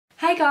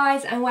Hey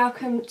guys, and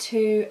welcome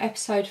to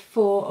episode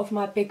 4 of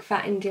my Big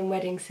Fat Indian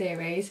Wedding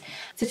series.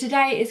 So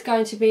today is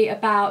going to be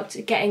about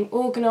getting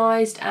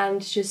organised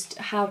and just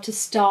how to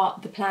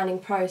start the planning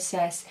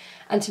process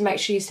and to make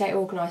sure you stay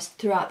organised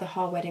throughout the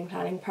whole wedding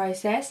planning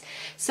process.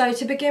 So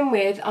to begin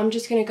with, I'm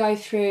just going to go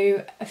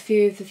through a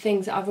few of the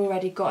things that I've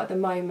already got at the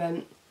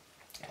moment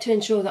to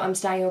ensure that I'm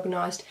staying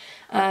organised.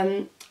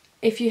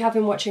 If you have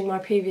been watching my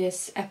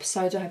previous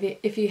episodes, or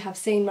if you have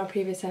seen my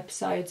previous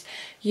episodes,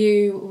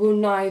 you will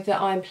know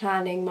that I'm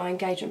planning my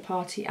engagement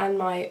party and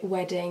my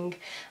wedding.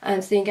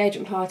 And so the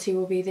engagement party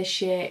will be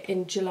this year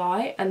in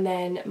July, and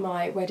then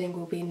my wedding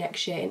will be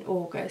next year in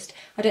August.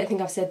 I don't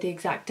think I've said the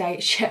exact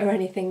dates yet or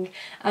anything,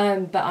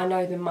 but I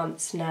know the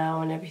months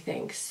now and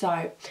everything.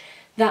 So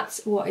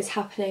that's what is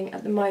happening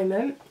at the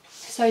moment.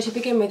 So to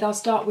begin with, I'll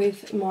start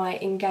with my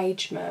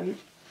engagement.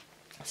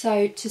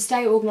 So to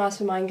stay organised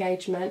for my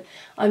engagement,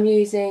 I'm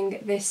using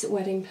this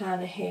wedding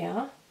planner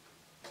here.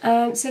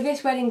 So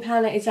this wedding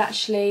planner is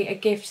actually a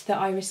gift that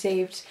I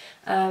received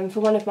for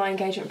one of my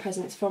engagement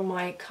presents from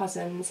my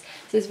cousins.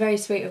 So it's very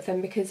sweet of them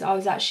because I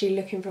was actually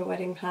looking for a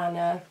wedding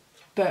planner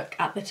book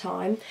at the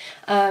time.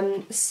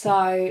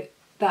 So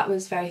that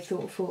was very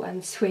thoughtful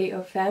and sweet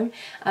of them.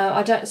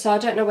 I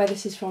don't know where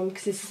this is from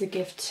because this is a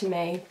gift to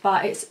me,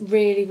 but it's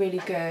really,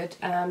 really good.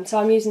 So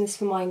I'm using this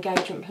for my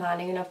engagement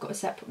planning, and I've got a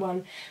separate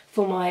one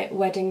for my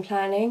wedding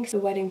planning. The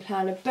wedding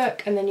planner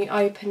book, and then you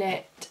open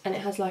it and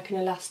it has like an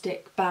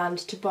elastic band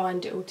to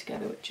bind it all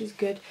together, which is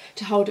good,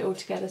 to hold it all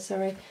together,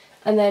 sorry.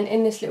 And then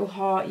in this little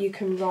heart you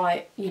can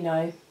write, you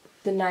know,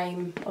 the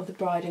name of the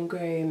bride and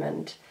groom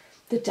and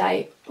the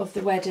date of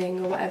the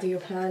wedding or whatever you're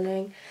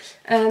planning.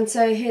 And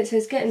so here it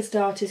says, getting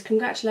started,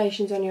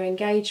 congratulations on your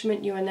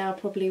engagement. You are now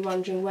probably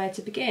wondering where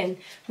to begin.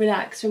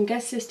 Relax, from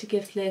guest list to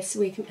gift list,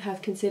 we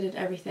have considered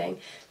everything,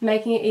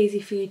 making it easy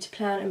for you to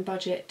plan and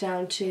budget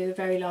down to the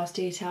very last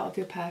detail of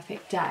your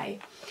perfect day.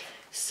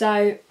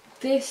 So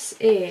this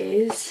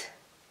is,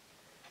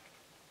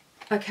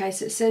 okay,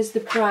 so it says the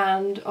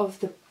brand of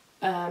the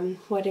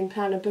wedding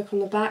planner book on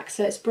the back.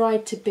 So it's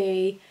Bride to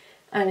Be,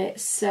 and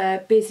it's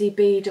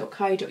busybee.co.uk.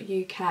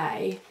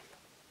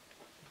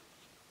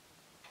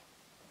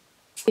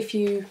 If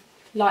you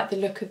like the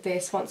look of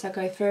this once I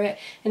go through it,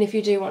 and if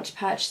you do want to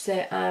purchase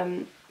it,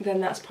 then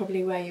that's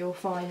probably where you'll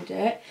find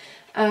it.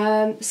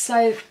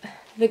 So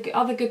the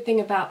other good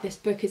thing about this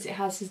book is it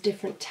has these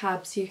different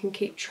tabs so you can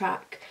keep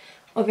track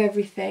of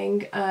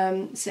everything.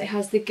 So it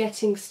has the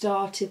Getting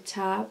Started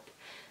tab,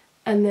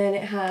 and then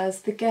it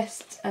has the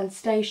Guests and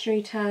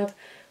Stationery tab,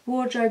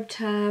 Wardrobe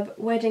tab,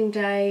 Wedding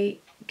Day,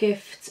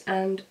 Gifts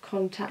and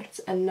Contacts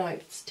and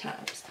Notes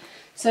tabs.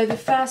 So the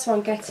first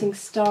one, Getting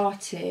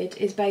Started,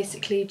 is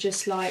basically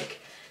just like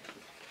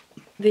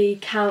the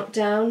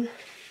countdown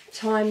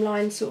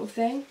timeline sort of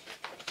thing.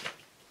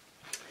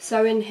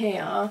 So in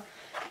here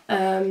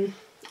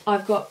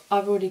I've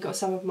already got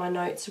some of my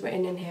notes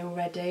written in here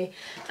already,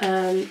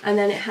 and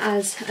then it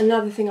has,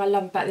 another thing I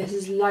love about this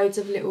is loads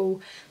of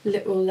little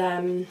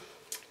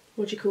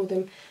what do you call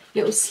them,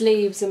 little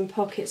sleeves and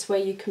pockets where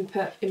you can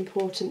put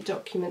important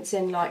documents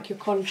in, like your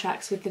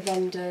contracts with the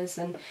vendors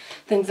and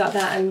things like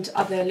that, and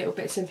other little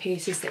bits and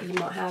pieces that you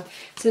might have.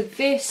 So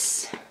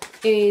this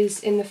is,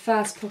 in the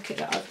first pocket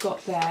that I've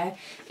got there,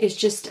 is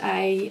just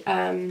a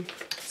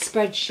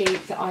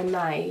spreadsheet that I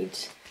made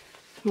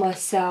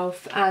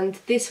myself, and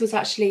this was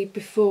actually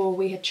before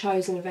we had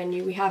chosen a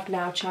venue. We have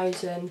now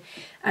chosen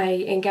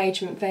a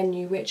engagement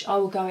venue, which I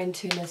will go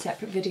into in a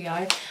separate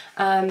video,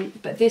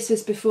 but this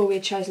was before we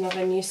had chosen our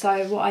venue.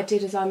 So what I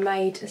did is I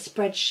made a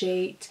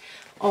spreadsheet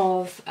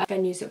of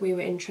venues that we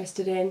were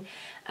interested in,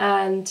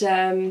 and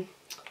the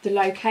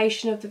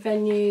location of the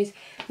venues.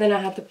 Then I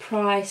had the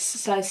price,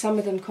 so some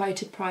of them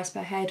quoted price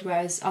per head,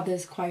 whereas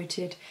others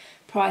quoted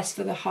price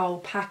for the whole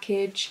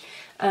package,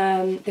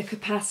 the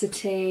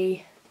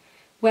capacity,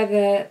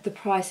 whether the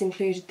price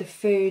included the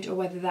food or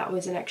whether that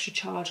was an extra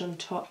charge on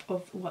top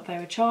of what they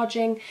were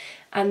charging,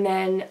 and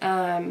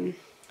then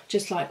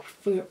just like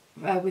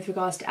with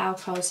regards to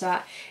alcohol, so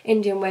at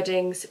Indian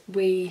weddings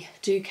we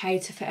do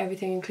cater for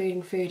everything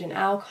including food and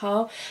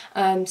alcohol.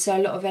 So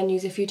a lot of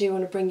venues, if you do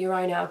want to bring your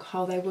own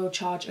alcohol, they will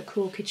charge a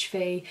corkage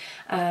fee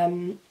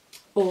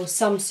or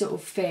some sort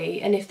of fee,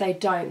 and if they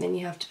don't, then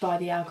you have to buy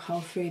the alcohol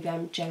through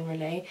them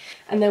generally.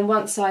 And then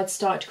once I'd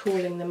started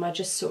calling them, I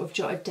just sort of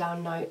jotted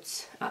down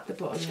notes at the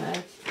bottom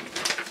there,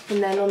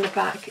 and then on the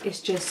back is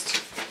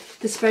just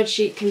the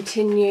spreadsheet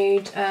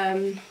continued.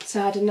 So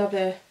I had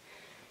another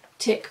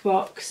tick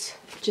box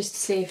just to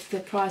see if the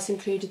price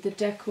included the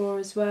decor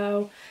as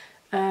well,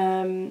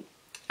 and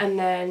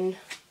then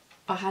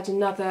I had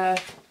another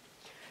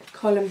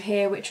column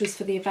here which was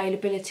for the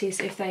availability,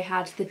 so if they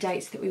had the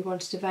dates that we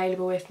wanted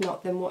available, if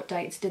not then what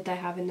dates did they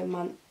have in the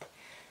month,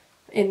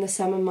 in the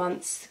summer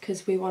months,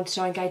 because we wanted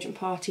our engagement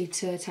party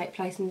to take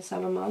place in the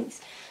summer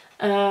months.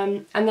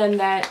 And then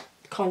their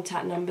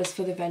contact numbers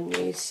for the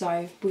venues,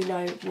 so we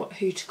know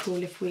who to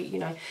call if we, you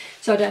know,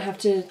 so I don't have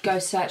to go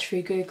search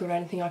through Google or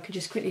anything. I can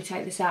just quickly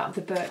take this out of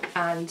the book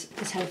and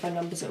the telephone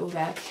numbers are all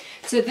there.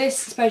 So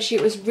this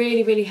spreadsheet was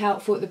really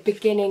helpful at the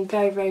beginning,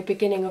 very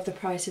beginning of the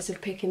process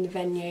of picking the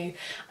venue.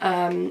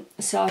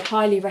 So I'd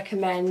highly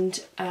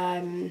recommend,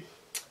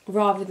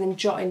 rather than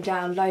jotting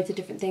down loads of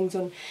different things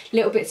on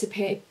little bits of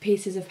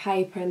pieces of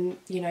paper and,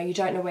 you know, you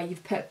don't know where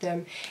you've put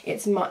them,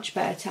 it's much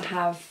better to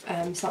have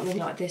something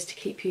like this to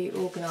keep you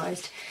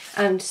organised.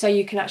 And so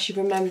you can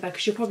actually remember,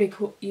 because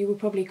you will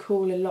probably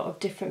call a lot of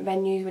different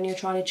venues when you're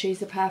trying to choose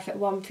the perfect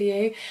one for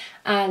you,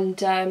 and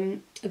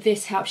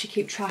this helps you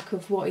keep track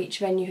of what each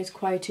venue has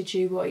quoted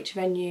you, what each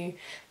venue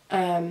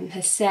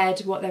has said,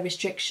 what their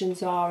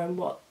restrictions are and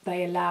what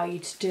they allow you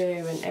to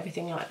do and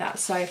everything like that.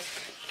 So,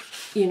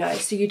 you know,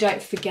 so you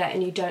don't forget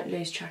and you don't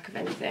lose track of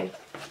anything.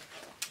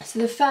 So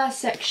the first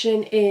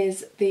section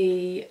is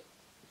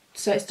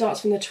so it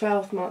starts from the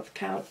 12-month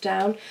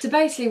countdown. So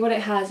basically what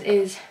it has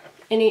is,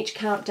 in each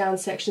countdown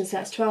section, so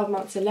that's 12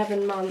 months,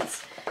 11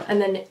 months,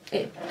 and then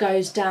it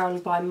goes down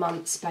by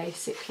months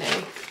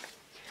basically.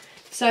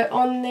 So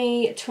on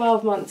the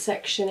 12-month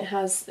section it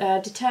has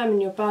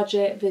determine your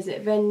budget,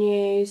 visit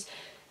venues,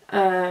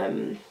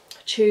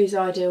 choose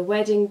ideal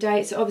wedding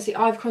dates. So obviously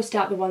I've crossed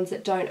out the ones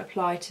that don't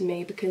apply to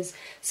me because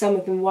some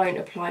of them won't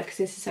apply because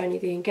this is only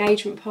the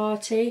engagement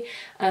party,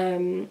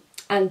 and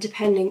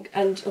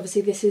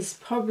obviously this is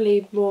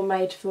probably more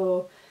made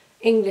for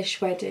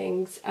English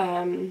weddings,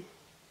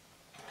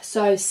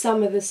 so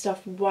some of the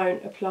stuff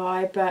won't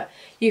apply, but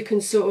you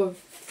can sort of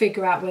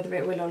figure out whether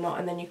it will or not,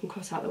 and then you can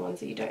cross out the ones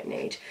that you don't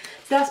need.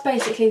 So that's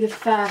basically the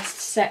first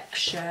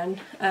section,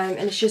 and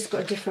it's just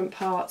got different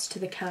parts to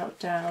the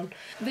countdown.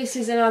 This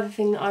is another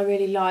thing that I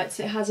really like.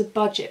 So it has a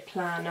budget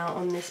planner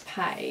on this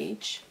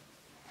page,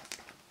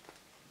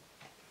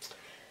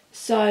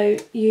 so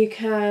you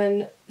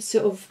can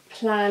sort of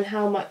plan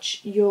how much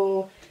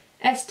you're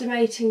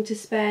estimating to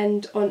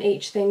spend on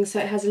each thing. So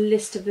it has a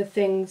list of the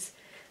things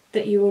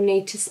that you will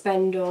need to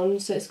spend on.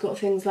 So it's got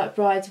things like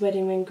bride's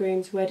wedding ring,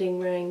 groom's wedding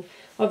ring.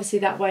 Obviously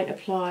that won't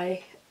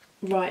apply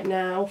right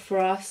now for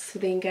us for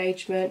the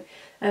engagement.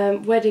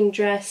 Wedding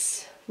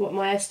dress, what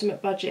my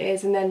estimate budget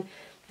is, and then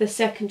the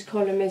second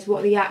column is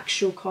what the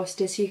actual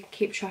cost is, so you can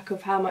keep track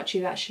of how much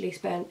you've actually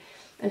spent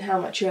and how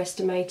much you're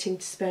estimating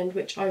to spend,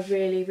 which I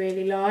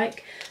really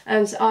like.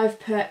 And so I've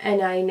put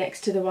NA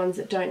next to the ones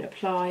that don't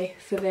apply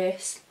for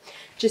this,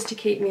 just to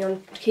keep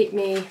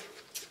me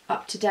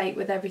up to date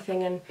with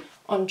everything and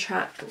on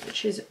track,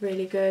 which is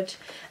really good.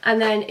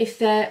 And then if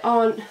there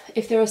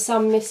are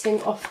some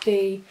missing off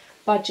the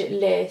budget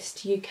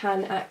list, you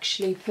can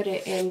actually put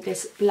it in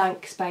this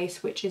blank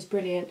space, which is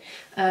brilliant.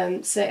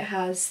 So it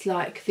has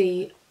like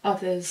the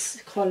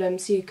others column,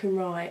 so you can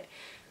write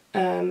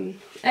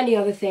any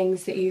other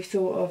things that you've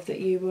thought of that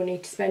you will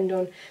need to spend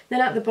on.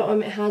 Then at the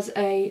bottom it has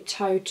a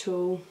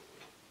total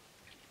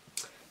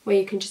where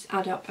you can just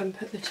add up and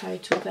put the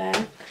total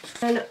there.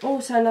 And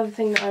also another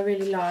thing that I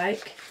really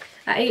like,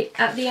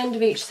 at the end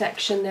of each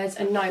section there's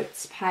a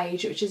notes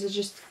page, which is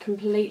just a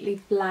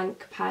completely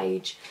blank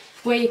page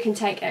where you can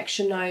take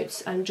extra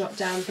notes and jot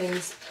down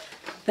things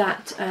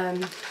that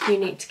you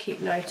need to keep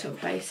note of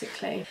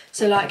basically.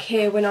 So like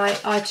here, when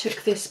I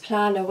took this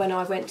planner when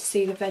I went to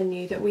see the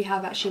venue that we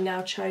have actually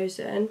now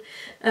chosen,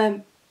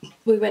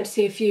 we went to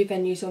see a few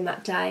venues on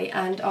that day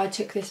and I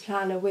took this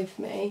planner with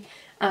me,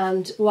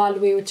 and while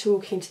we were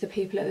talking to the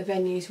people at the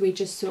venues we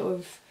just sort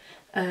of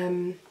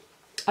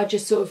I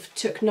just sort of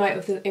took note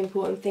of the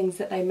important things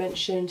that they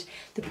mentioned,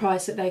 the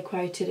price that they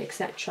quoted,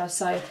 etc.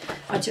 So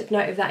I took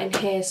note of that in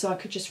here so I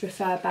could just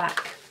refer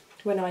back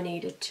when I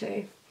needed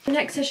to. The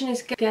next section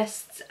is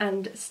guests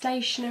and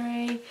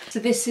stationery. So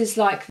this is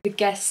like the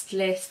guest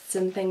lists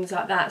and things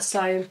like that.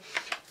 So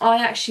I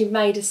actually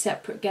made a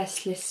separate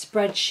guest list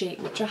spreadsheet,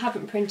 which I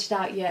haven't printed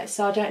out yet,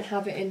 so I don't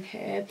have it in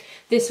here.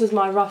 This was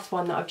my rough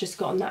one that I've just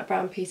got on that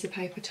brown piece of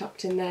paper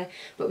tucked in there,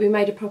 but we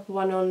made a proper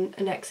one on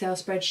an Excel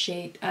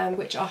spreadsheet,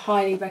 which I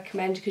highly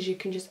recommend because you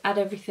can just add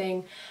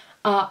everything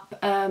up.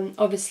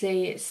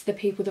 Obviously it's the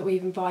people that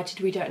we've invited,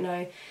 we don't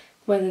know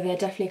whether they're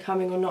definitely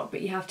coming or not,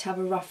 but you have to have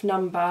a rough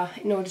number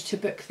in order to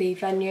book the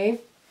venue.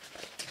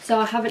 So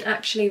I haven't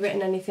actually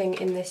written anything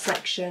in this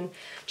section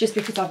just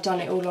because I've done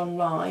it all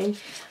online.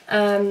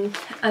 And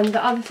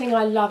the other thing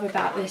I love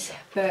about this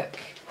book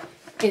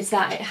is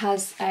that it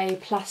has a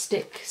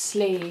plastic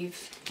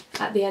sleeve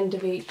at the end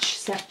of each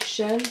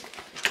section.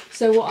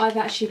 So what I've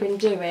actually been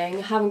doing,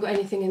 I haven't got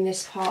anything in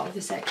this part of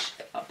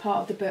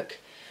the book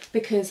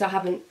because I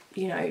haven't,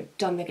 you know,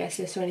 done the guest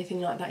list or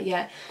anything like that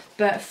yet.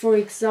 But for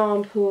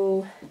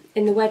example,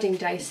 in the wedding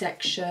day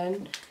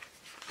section,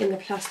 in the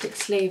plastic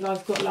sleeve,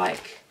 I've got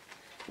like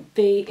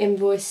the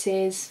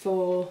invoices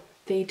for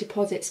the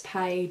deposits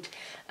paid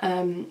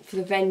for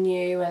the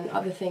venue and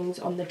other things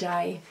on the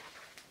day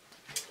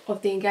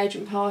of the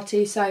engagement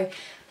party. So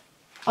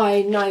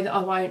I know that I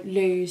won't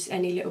lose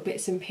any little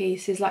bits and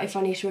pieces. Like if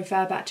I need to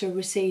refer back to a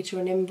receipt or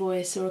an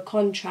invoice or a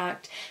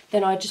contract,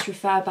 then I just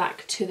refer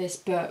back to this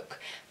book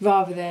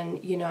rather than,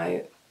 you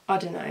know, I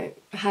don't know,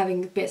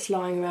 having bits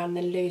lying around and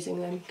then losing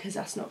them, because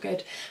that's not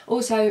good.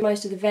 Also,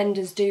 most of the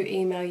vendors do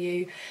email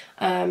you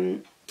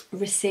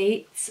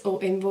receipts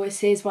or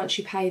invoices once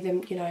you pay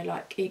them, you know,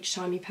 like each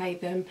time you pay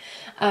them.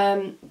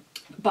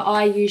 But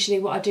I usually,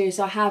 what I do is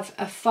I have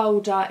a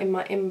folder in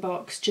my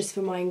inbox just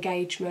for my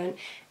engagement.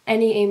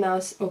 Any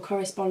emails or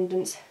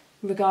correspondence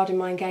regarding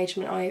my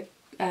engagement,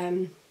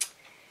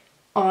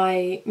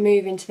 I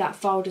move into that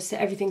folder, so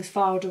everything's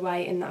filed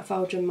away in that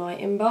folder in my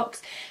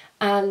inbox.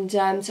 And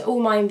so all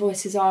my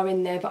invoices are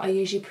in there, but I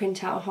usually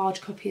print out a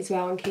hard copy as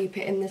well and keep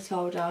it in this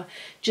folder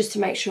just to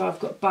make sure I've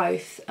got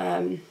both,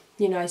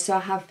 you know,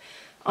 so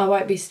I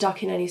won't be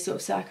stuck in any sort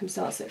of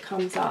circumstance that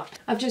comes up.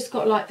 I've just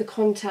got like the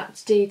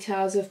contact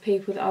details of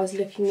people that I was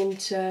looking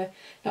into,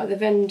 like the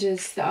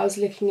vendors that I was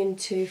looking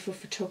into for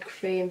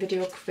photography and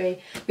videography.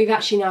 We've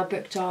actually now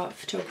booked our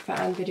photographer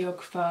and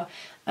videographer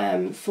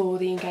for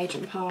the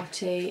engagement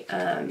party,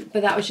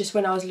 but that was just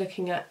when I was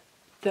looking at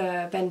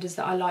the vendors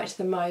that I liked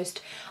the most.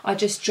 I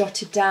just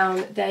jotted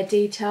down their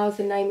details,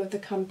 the name of the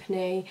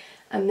company,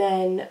 and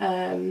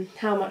then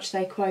how much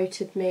they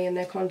quoted me and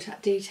their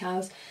contact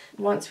details.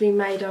 Once we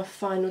made our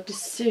final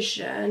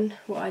decision,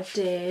 what I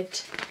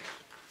did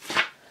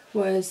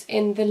was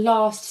in the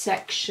last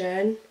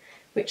section,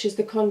 which is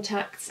the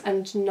contacts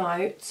and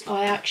notes,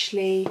 I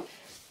actually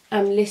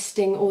am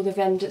listing all the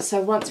vendors.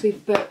 So once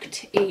we've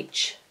booked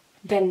each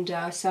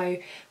vendor, so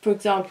for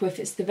example, if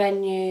it's the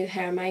venue,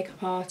 hair and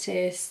makeup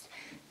artist,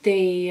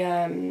 the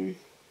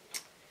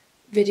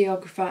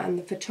videographer and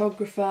the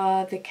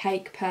photographer, the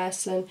cake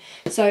person,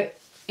 so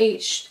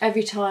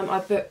every time I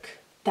book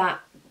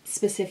that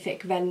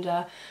specific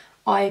vendor,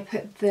 I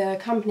put the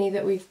company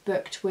that we've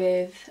booked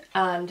with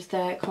and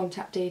their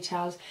contact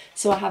details,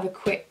 so I have a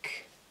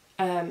quick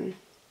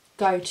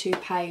go-to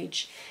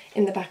page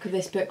in the back of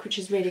this book, which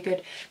is really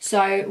good.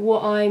 So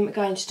what I'm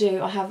going to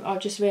do, I've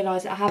just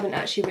realised I haven't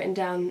actually written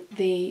down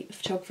the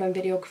photographer and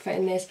videographer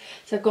in this.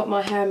 So I've got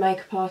my hair and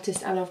makeup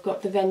artist and I've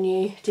got the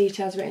venue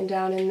details written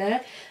down in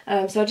there.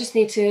 So I just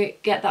need to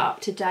get that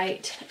up to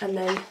date and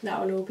then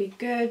that will all be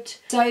good.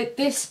 So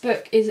this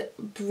book is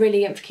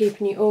brilliant for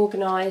keeping you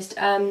organised.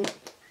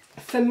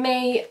 For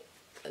me,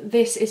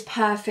 this is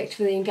perfect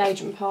for the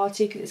engagement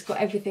party because it's got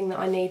everything that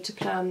I need to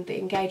plan the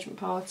engagement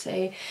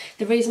party.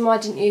 The reason why I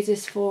didn't use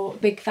this for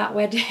Big Fat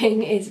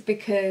Wedding is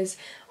because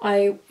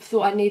I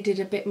thought I needed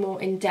a bit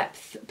more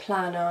in-depth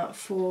planner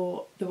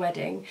for the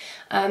wedding.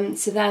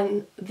 So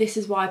then this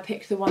is why I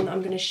picked the one that I'm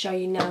going to show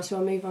you now, so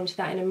I'll move on to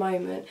that in a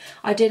moment.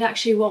 I did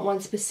actually want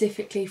one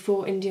specifically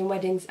for Indian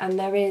weddings, and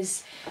there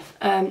is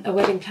a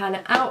wedding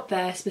planner out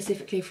there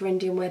specifically for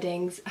Indian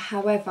weddings.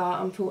 However,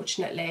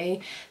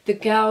 unfortunately, the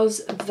girls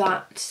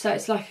so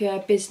it's like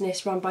a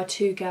business run by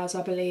two girls,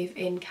 I believe,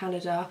 in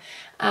Canada,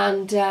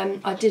 and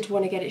I did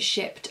want to get it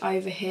shipped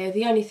over here.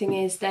 The only thing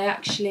is they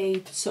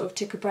actually sort of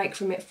took a break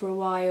from it for a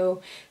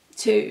while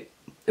to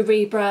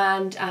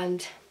rebrand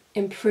and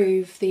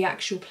improve the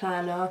actual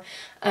planner.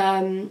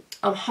 I'm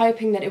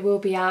hoping that it will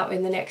be out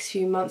in the next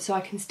few months so I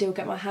can still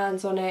get my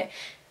hands on it.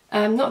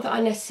 Not that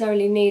I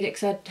necessarily need it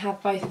because I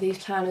have both of these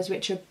planners,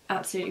 which are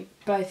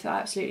both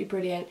absolutely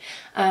brilliant.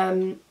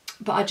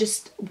 But I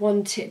just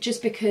want it,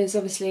 just because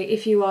obviously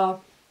if you are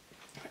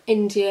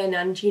Indian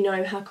and you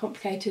know how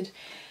complicated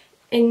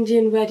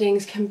Indian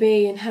weddings can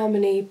be and how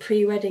many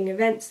pre-wedding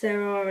events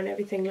there are and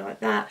everything like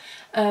that,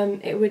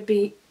 it would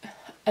be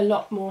a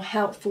lot more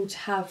helpful to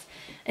have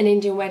an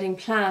Indian wedding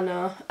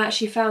planner. I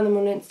actually found them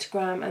on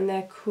Instagram and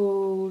they're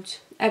called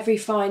Every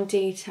Fine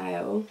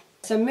Detail.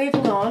 So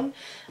moving on,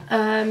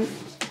 so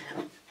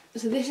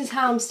this is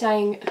how I'm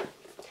staying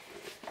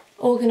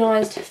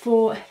organised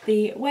for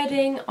the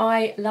wedding.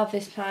 I love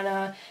this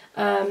planner.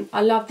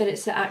 I love that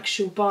it's the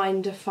actual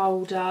binder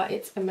folder.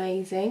 It's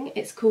amazing.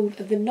 It's called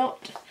The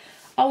Knot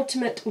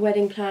Ultimate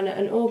Wedding Planner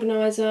and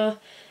Organiser.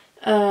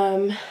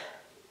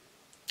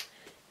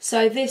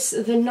 So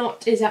The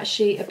Knot is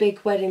actually a big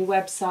wedding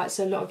website,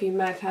 so a lot of you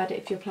may have heard it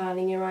if you're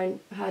planning your own,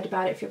 heard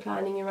about it if you're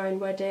planning your own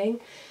wedding.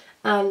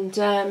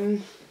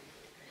 And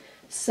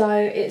so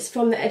it's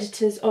from the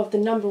editors of the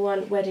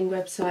 #1 wedding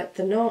website,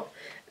 The Knot.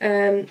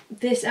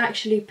 This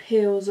actually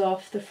peels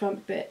off the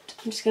front bit.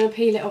 I'm just going to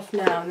peel it off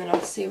now and then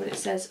I'll see what it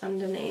says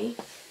underneath.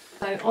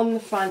 So on the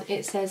front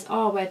it says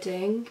Our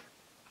Wedding,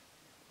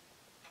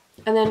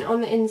 and then on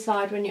the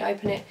inside when you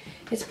open it,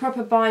 it's a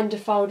proper binder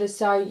folder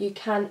so you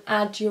can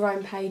add your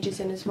own pages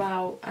in as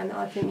well, and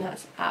I think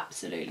that's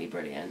absolutely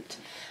brilliant.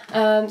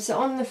 So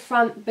on the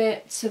front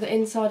bit, so the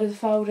inside of the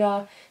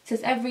folder, it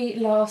says every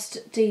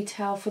last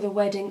detail for the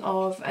wedding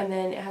of, and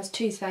then it has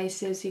two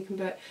spaces, so you can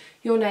put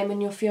your name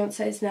and your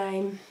fiance's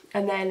name,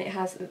 and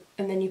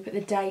then you put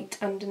the date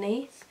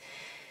underneath.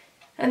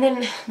 And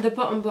then the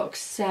bottom box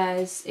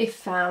says, if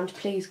found,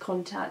 please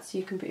contact, so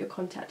you can put your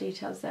contact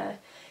details there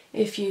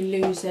if you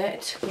lose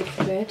it, God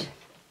forbid.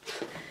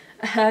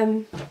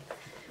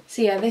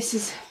 So yeah, this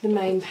is the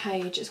main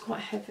page. It's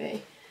quite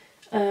heavy.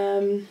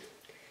 And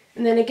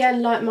then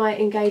again, like my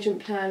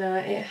engagement planner,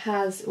 it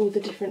has all the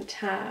different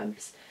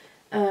tabs.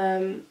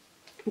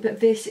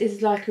 But this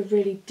is like a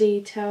really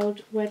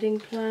detailed wedding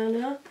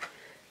planner.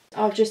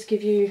 I'll just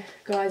give you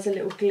guys a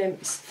little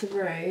glimpse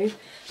through.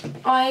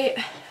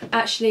 I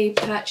actually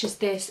purchased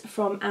this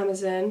from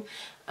Amazon.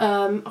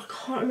 I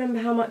can't remember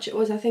how much it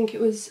was. I think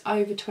it was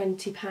over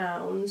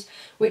 £20,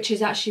 which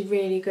is actually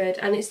really good,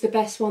 and it's the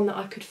best one that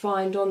I could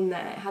find on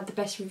there. It had the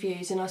best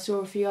reviews, and I saw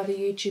a few other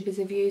YouTubers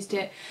have used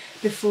it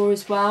before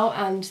as well,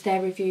 and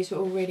their reviews were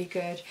all really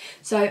good.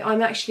 So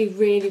I'm actually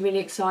really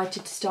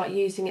excited to start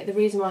using it. The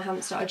reason why I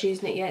haven't started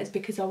using it yet is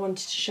because I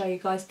wanted to show you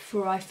guys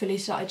before I fully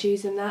started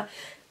using that.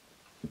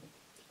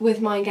 With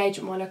my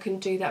engagement one, I couldn't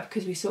do that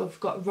because we sort of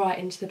got right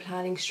into the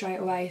planning straight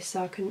away,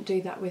 so I couldn't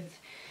do that with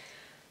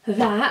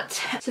that.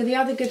 So the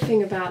other good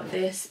thing about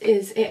this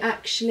is it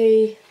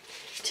actually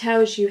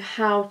tells you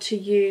how to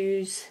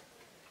use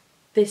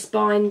this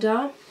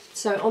binder.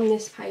 So on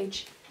this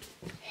page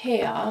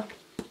here,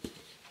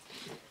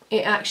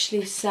 it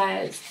actually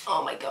says,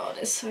 oh my god,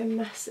 it's so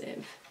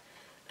massive.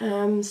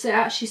 So it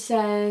actually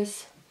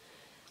says,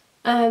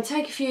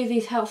 take a few of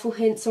these helpful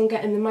hints on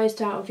getting the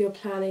most out of your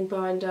planning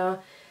binder.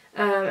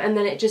 And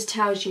then it just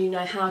tells you,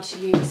 how to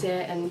use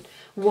it and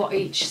what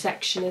each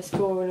section is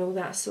for and all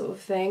that sort of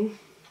thing.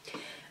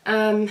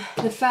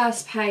 The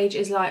first page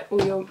is like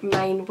all your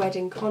main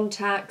wedding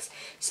contacts.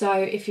 So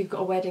if you've got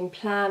a wedding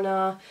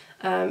planner,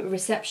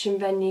 reception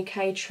venue,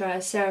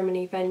 caterer,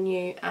 ceremony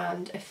venue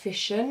and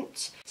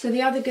officiant. So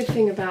the other good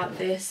thing about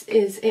this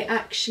is it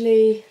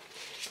actually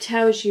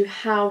tells you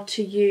how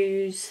to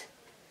use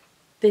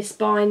this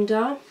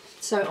binder.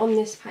 So on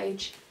this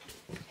page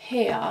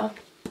here,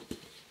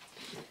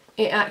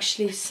 it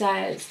actually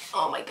says,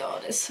 oh my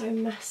god, it's so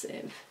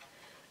massive.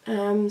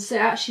 So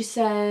it actually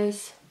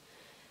says,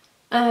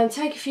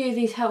 take a few of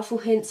these helpful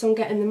hints on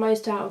getting the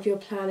most out of your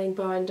planning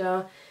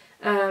binder,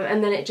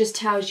 and then it just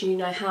tells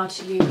you, how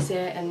to use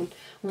it and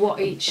what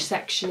each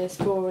section is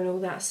for and all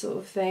that sort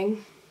of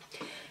thing.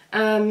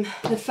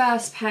 The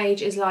first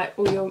page is like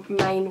all your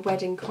main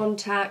wedding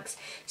contacts.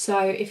 So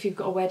if you've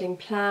got a wedding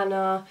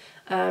planner,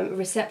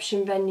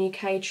 reception venue,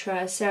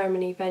 caterer,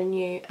 ceremony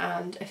venue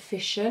and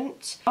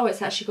officiant. Oh,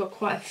 it's actually got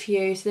quite a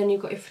few. So then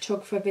you've got your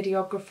photographer,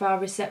 videographer,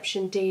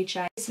 reception,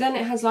 DJ. So then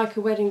it has like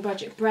a wedding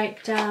budget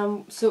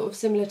breakdown, sort of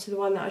similar to the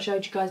one that I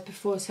showed you guys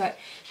before. So it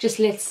just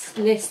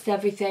lists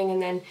everything,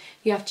 and then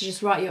you have to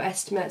just write your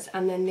estimates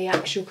and then the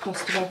actual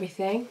cost of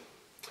everything.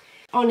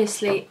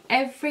 Honestly,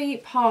 every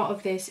part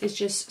of this is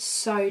just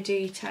so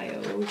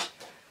detailed.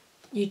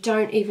 You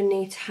don't even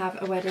need to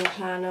have a wedding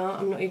planner.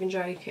 I'm not even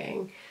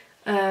joking.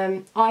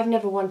 I've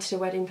never wanted a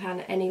wedding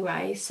planner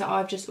anyway, so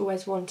I've just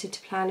always wanted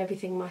to plan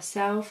everything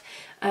myself.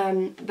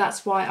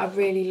 That's why I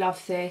really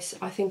love this.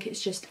 I think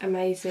it's just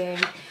amazing.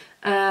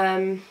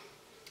 And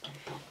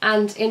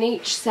in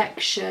each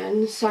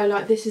section, so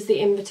like this is the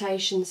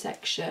invitation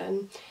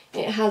section,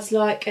 it has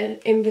like an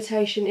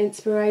invitation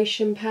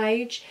inspiration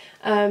page,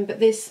 but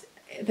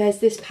there's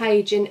this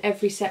page in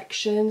every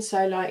section.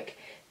 So like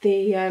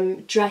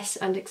the dress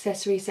and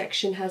accessory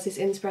section has this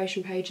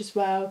inspiration page as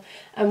well,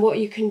 and what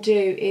you can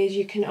do is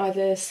you can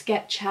either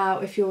sketch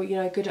out, if you're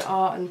good at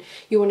art and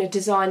you want to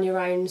design your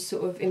own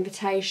sort of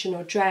invitation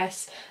or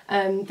dress,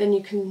 then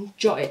you can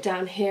jot it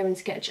down here and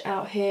sketch it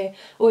out here,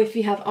 or if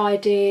you have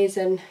ideas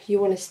and you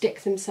want to stick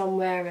them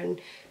somewhere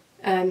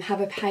and have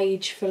a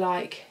page for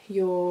like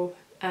your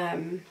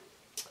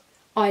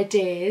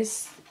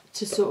ideas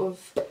to sort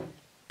of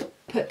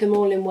put them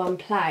all in one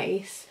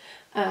place.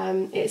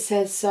 It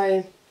says,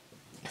 so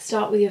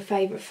start with your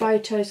favourite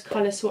photos,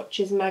 colour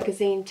swatches,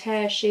 magazine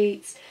tear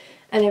sheets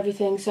and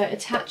everything. So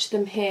attach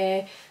them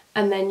here,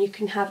 and then you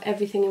can have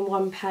everything in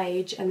one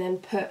page and then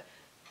put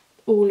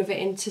all of it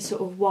into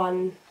sort of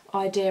one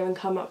idea and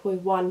come up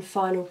with one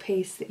final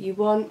piece that you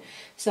want.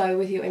 So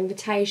with your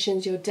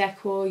invitations, your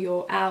decor,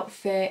 your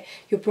outfit,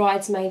 your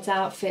bridesmaid's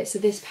outfit. So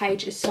this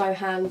page is so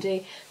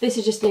handy. This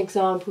is just an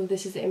example.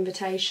 This is the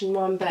invitation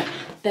one, but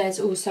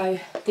there's also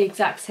the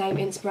exact same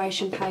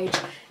inspiration page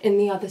in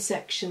the other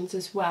sections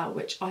as well,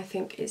 which I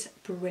think is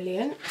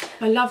brilliant.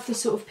 I love the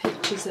sort of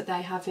pictures that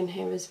they have in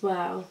here as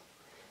well.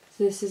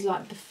 So this is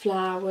like the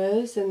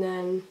flowers, and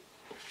then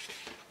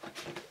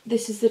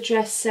this is the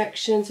dress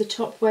section, so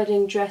top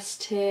wedding dress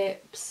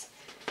tips,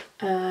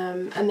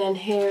 and then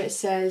here it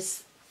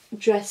says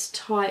dress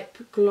type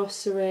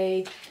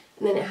glossary,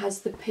 and then it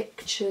has the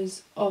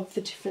pictures of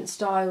the different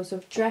styles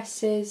of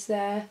dresses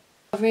there.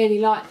 I really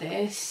like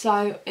this.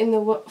 So in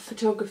the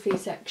photography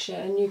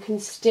section you can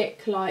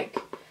stick like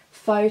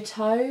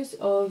photos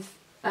of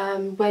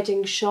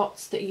wedding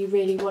shots that you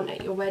really want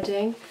at your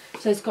wedding.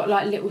 So it's got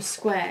like little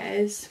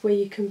squares where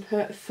you can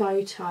put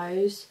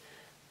photos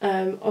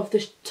of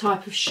the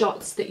type of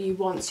shots that you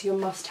want, so your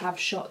must-have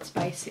shots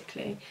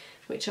basically,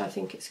 which I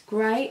think is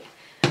great.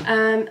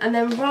 And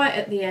then right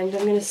at the end,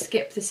 I'm going to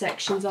skip the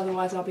sections,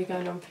 otherwise I'll be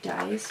going on for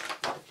days.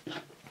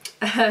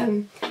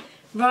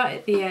 Right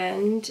at the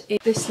end is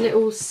this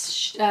little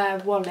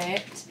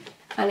wallet,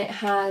 and it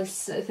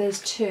has,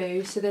 there's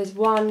two, so there's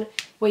one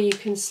where you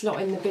can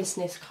slot in the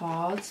business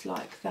cards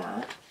like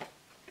that,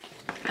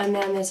 and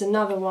then there's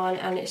another one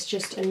and it's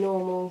just a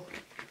normal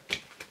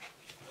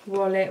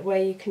wallet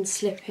where you can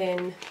slip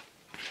in,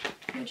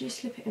 where do you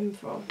slip it in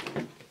from?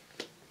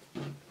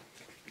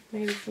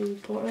 maybe from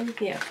the bottom,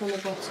 yeah, from the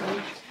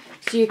bottom.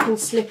 So you can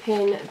slip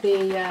in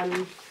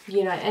the,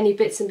 you know, any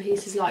bits and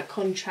pieces like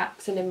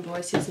contracts and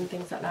invoices and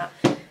things like that.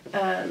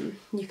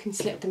 You can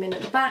slip them in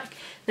at the back.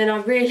 Then I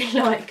really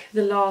like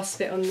the last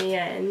bit on the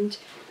end.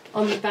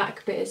 On the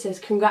back bit it says,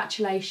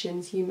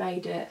 congratulations, you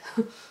made it.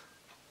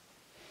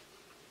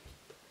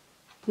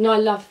 And I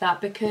love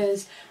that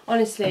because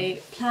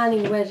honestly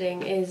planning a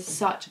wedding is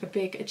such a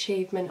big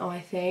achievement, I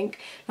think.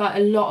 Like a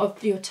lot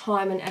of your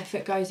time and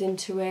effort goes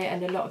into it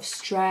and a lot of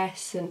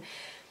stress and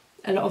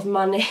a lot of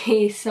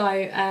money. So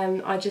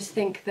I just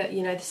think that,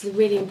 you know, this is a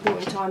really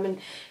important time, and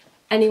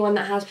anyone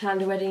that has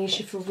planned a wedding, you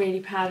should feel really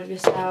proud of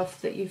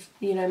yourself that you've,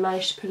 you know,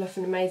 managed to pull off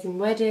an amazing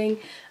wedding,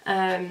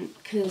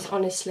 because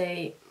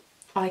honestly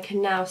I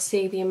can now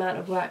see the amount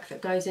of work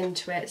that goes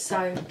into it.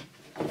 So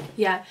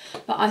yeah,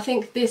 but I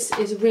think this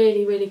is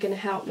really going to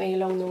help me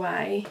along the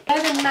way.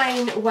 They're the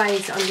main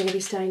ways that I'm going to be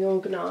staying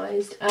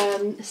organised.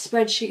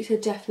 Spreadsheets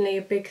are definitely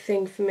a big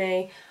thing for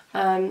me.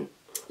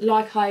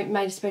 Like I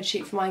made a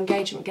spreadsheet for my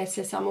engagement guest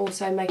list, I'm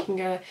also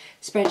making a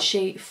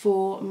spreadsheet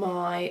for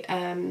my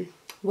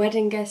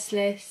wedding guest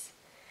list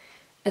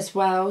as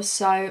well.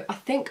 So I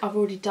think I've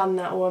already done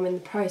that, or I'm in the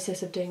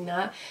process of doing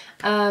that.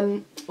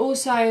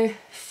 Also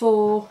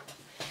for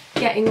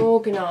getting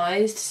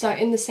organised, so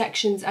in the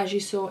sections, as you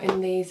saw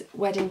in these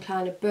wedding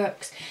planner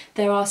books,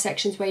 there are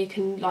sections where you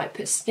can like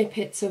put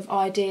snippets of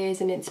ideas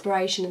and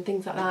inspiration and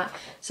things like that.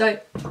 So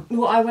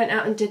what I went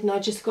out and did, and I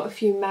just got a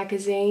few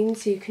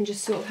magazines, so you can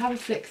just sort of have a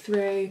flick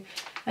through,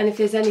 and if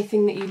there's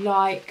anything that you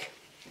like,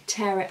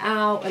 tear it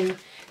out and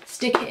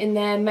stick it in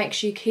there. Make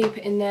sure you keep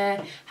it in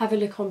there. Have a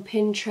look on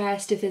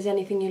Pinterest if there's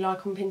anything you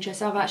like on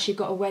Pinterest. I've actually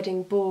got a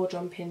wedding board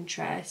on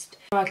Pinterest.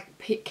 I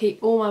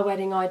keep all my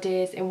wedding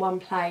ideas in one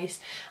place,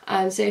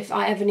 so if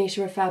I ever need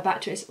to refer back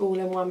to it, it's all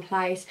in one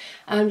place.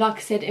 And like I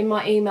said, in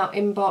my email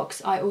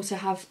inbox I also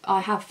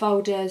have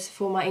folders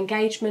for my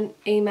engagement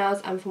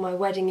emails and for my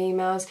wedding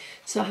emails.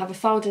 So I have a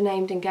folder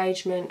named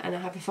engagement and I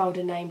have a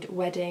folder named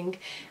wedding,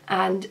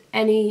 and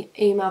any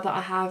email that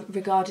I have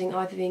regarding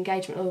either the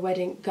engagement or the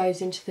wedding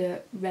goes into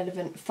the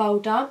relevant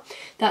folder.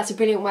 That's a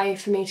brilliant way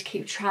for me to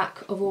keep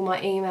track of all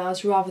my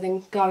emails rather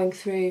than going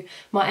through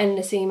my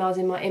endless emails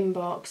in my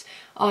inbox.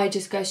 I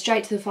just go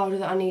straight to the folder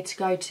that I need to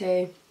go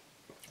to,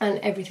 and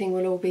everything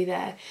will all be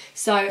there.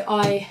 So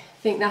I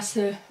think that's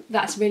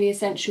really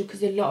essential,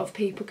 because a lot of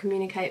people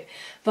communicate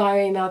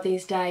via email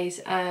these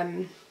days.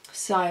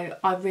 So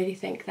I really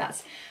think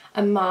that's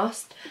a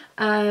must.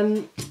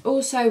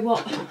 Also,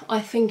 what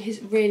I think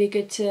is really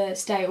good to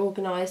stay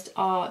organised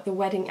are the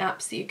wedding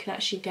apps that you can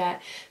actually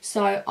get.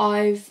 So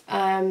I've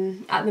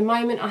at the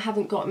moment I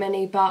haven't got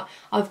many, but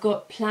I've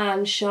got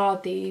Plan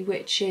Shadi,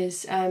 which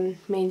is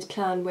means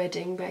plan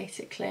wedding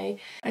basically.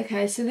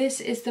 Okay, so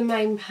this is the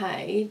main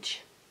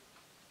page,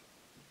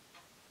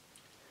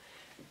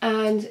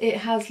 and it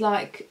has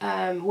like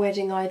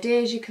wedding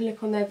ideas. You can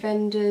look on their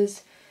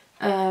vendors.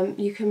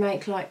 You can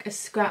make like a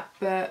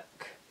scrapbook.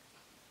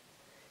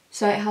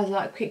 So it has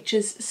like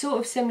pictures sort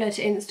of similar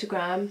to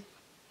Instagram.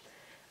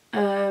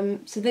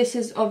 So this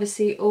is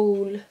obviously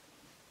all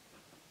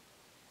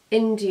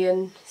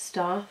Indian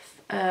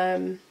stuff,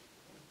 because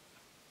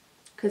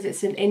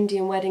it's an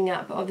Indian wedding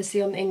app, but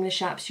obviously on the English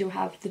apps you'll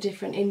have the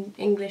different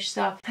English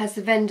stuff. It has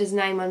the vendor's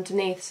name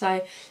underneath,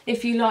 so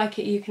if you like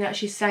it you can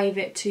actually save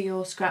it to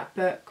your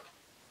scrapbook.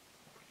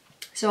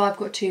 So I've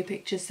got 2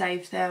 pictures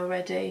saved there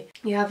already.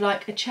 You have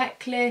like a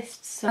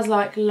checklist, so there's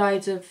like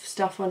loads of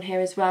stuff on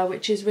here as well,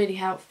 which is really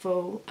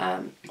helpful,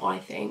 I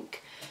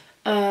think.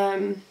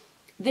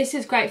 This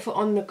is great for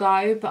on the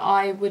go, but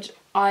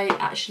I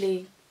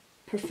actually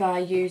prefer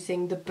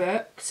using the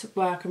books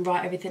where I can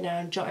write everything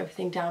down, jot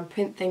everything down,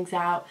 print things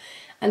out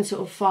and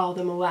sort of file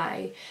them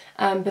away.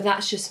 But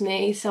that's just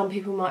me. Some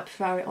people might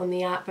prefer it on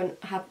the app and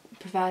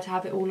prefer to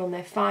have it all on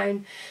their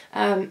phone.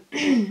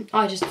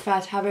 I just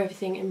prefer to have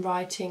everything in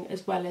writing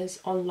as well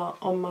as on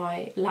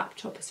my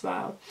laptop as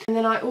well. And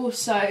then I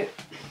also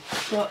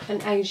got an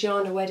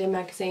Asiana wedding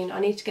magazine.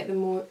 I need to get the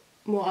more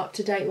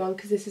up-to-date one,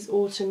 because this is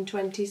autumn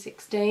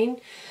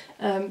 2016.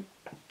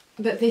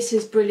 But this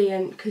is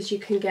brilliant because you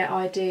can get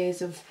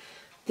ideas of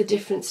the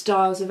different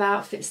styles of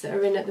outfits that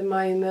are in at the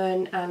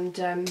moment,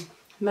 and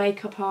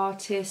makeup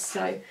artists.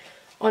 So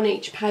on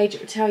each page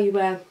it will tell you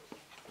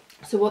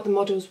what the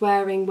model's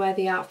wearing, where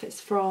the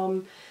outfit's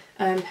from,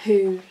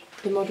 who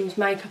the model's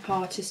makeup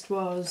artist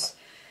was,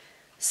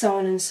 so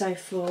on and so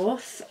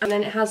forth. And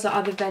then it has the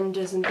other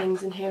vendors and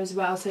things in here as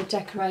well, so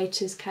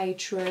decorators,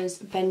 caterers,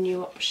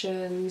 venue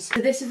options.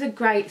 So this is a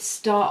great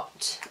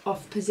start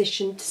off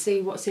position to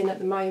see what's in at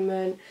the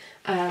moment,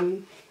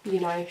 you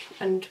know,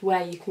 and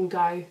where you can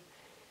go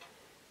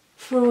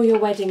for all your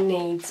wedding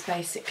needs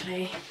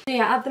basically. So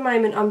yeah, at the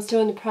moment I'm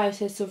still in the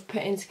process of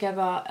putting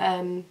together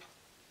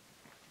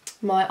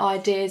my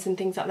ideas and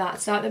things like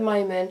that. So at the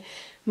moment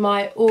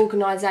my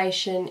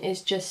organisation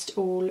is just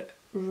all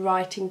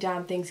writing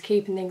down things,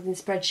 keeping things in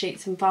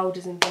spreadsheets and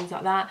folders and things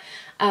like that.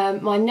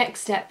 My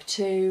next step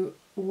to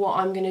what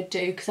I'm going to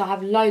do, because I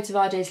have loads of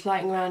ideas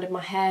floating around in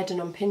my head and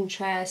on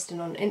Pinterest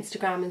and on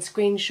Instagram and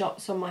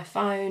screenshots on my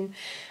phone.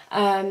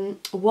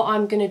 What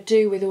I'm going to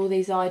do with all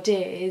these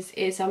ideas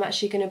is I'm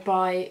actually going to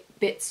buy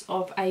bits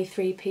of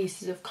A3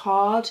 pieces of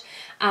card,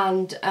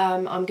 and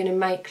I'm going to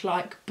make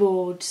like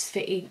boards for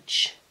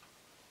each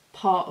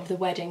part of the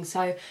wedding.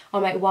 So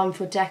I'll make one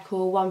for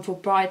decor, one for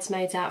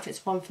bridesmaids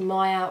outfits, one for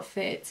my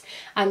outfits,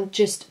 and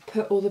just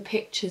put all the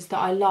pictures that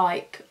I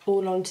like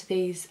all onto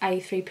these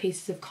A3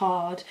 pieces of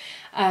card,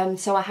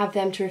 so I have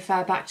them to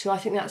refer back to. I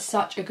think that's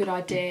such a good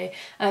idea.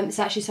 It's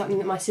actually something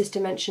that my sister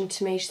mentioned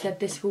to me. She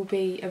said this will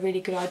be a really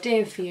good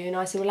idea for you, and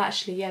I said, well,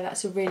 actually, yeah,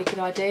 that's a really good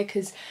idea,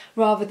 because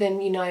rather than,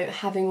 you know,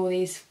 having all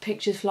these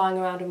pictures flying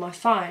around on my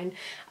phone,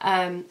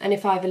 and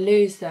if I ever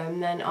lose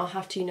them, then I'll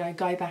have to, you know,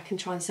 go back and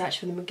try and search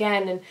for them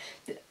again. And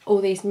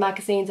all these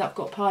magazines I've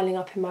got piling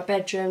up in my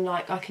bedroom,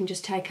 like, I can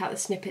just take out the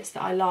snippets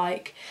that I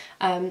like,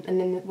 and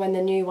then when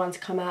the new ones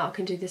come out, I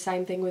can do the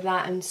same thing with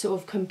that and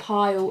sort of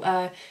compile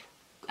a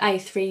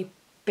A3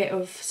 bit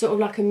of sort of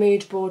like a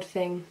mood board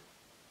thing,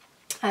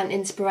 an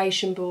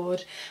inspiration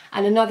board.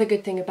 And another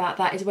good thing about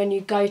that is when you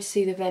go to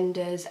see the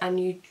vendors and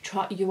you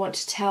want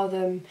to tell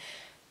them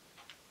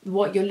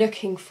what you're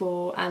looking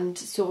for and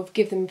sort of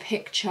give them a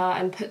picture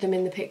and put them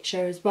in the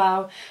picture as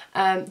well.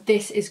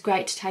 This is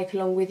great to take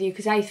along with you,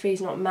 because A3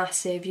 is not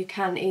massive. You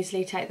can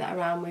easily take that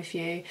around with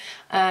you,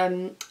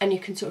 and you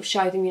can sort of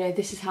show them, you know,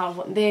 this is how I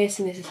want this,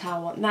 and this is how I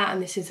want that,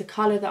 and this is the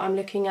colour that I'm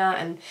looking at,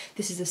 and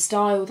this is the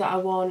style that I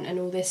want, and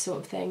all this sort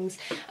of things.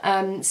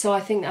 So I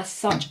think that's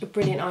such a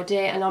brilliant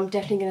idea, and I'm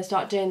definitely going to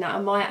start doing that. I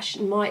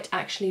might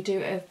actually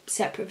do a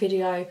separate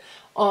video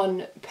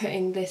on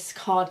putting this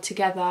card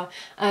together.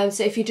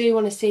 So if you do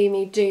want to see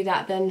me do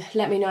that, then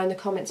let me know in the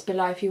comments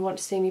below if you want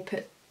to see me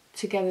put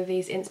together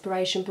these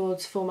inspiration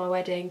boards for my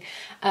wedding.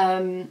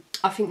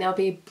 I think they'll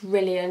be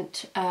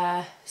brilliant,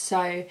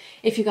 so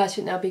if you guys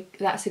think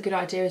that's a good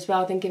idea as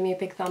well, then give me a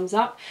big thumbs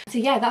up. So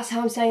yeah, that's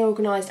how I'm staying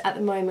organised at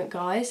the moment,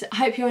 guys. I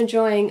hope you're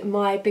enjoying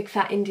my Big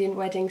Fat Indian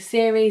Wedding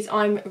series.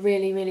 I'm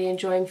really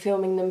enjoying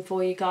filming them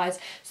for you guys.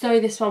 Sorry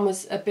this one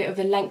was a bit of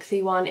a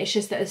lengthy one. It's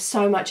just that there's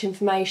so much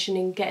information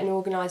in getting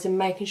organised and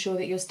making sure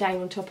that you're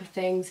staying on top of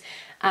things,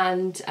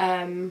 and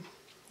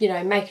you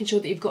know, making sure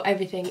that you've got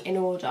everything in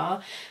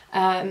order.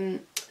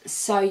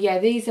 So yeah,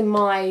 these are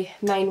my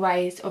main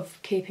ways of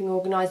keeping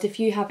organised. If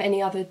you have any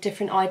other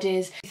different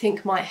ideas you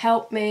think might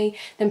help me,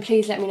 then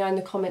please let me know in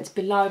the comments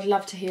below. I'd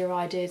love to hear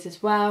ideas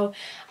as well.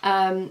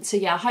 So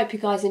yeah, I hope you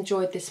guys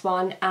enjoyed this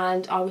one,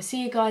 and I will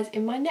see you guys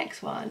in my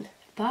next one.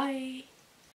 Bye.